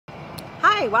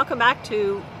Hi, welcome back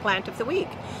to Plant of the Week.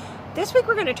 This week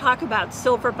we're going to talk about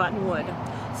silver buttonwood.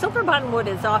 Silver buttonwood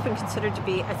is often considered to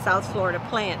be a South Florida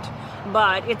plant,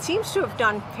 but it seems to have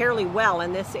done fairly well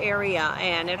in this area,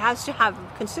 and it has to have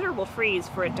considerable freeze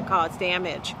for it to cause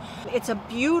damage. It's a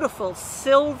beautiful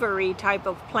silvery type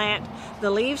of plant.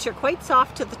 The leaves are quite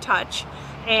soft to the touch,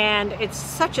 and it's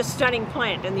such a stunning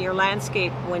plant in your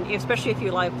landscape, especially if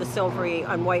you like the silvery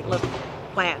and white lip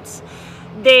plants.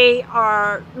 They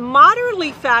are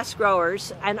moderately fast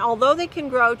growers, and although they can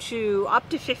grow to up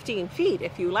to 15 feet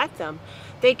if you let them,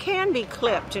 they can be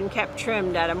clipped and kept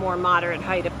trimmed at a more moderate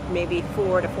height of maybe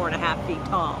 4 to 4.5 feet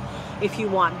tall. If you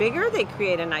want bigger, they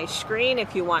create a nice screen.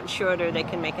 If you want shorter, they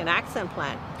can make an accent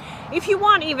plant. If you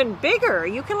want even bigger,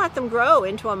 you can let them grow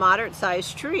into a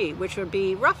moderate-sized tree, which would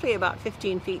be roughly about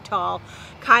 15 feet tall,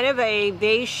 kind of a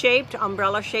vase-shaped,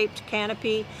 umbrella-shaped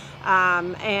canopy.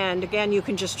 And again, you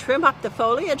can just trim up the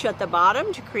foliage at the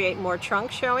bottom to create more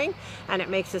trunk showing, and it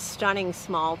makes a stunning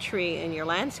small tree in your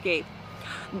landscape.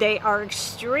 They are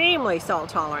extremely salt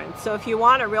tolerant, so if you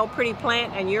want a real pretty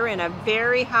plant and you're in a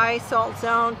very high salt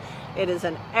zone, it is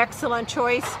an excellent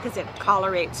choice because it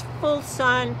tolerates full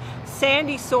sun,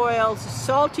 sandy soils,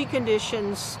 salty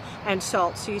conditions, and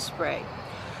salt sea spray.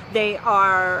 They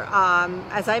are,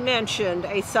 as I mentioned,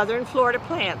 a southern Florida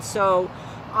plant, so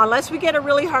unless we get a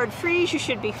really hard freeze, you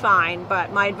should be fine,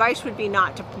 but my advice would be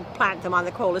not to plant them on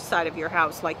the coldest side of your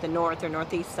house, like the north or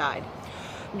northeast side.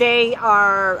 They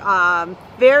are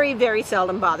very, very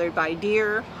seldom bothered by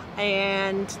deer,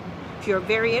 and if you're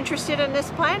very interested in this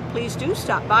plant, please do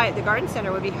stop by at the garden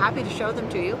center. We'd be happy to show them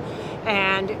to you,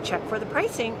 and check for the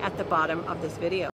pricing at the bottom of this video.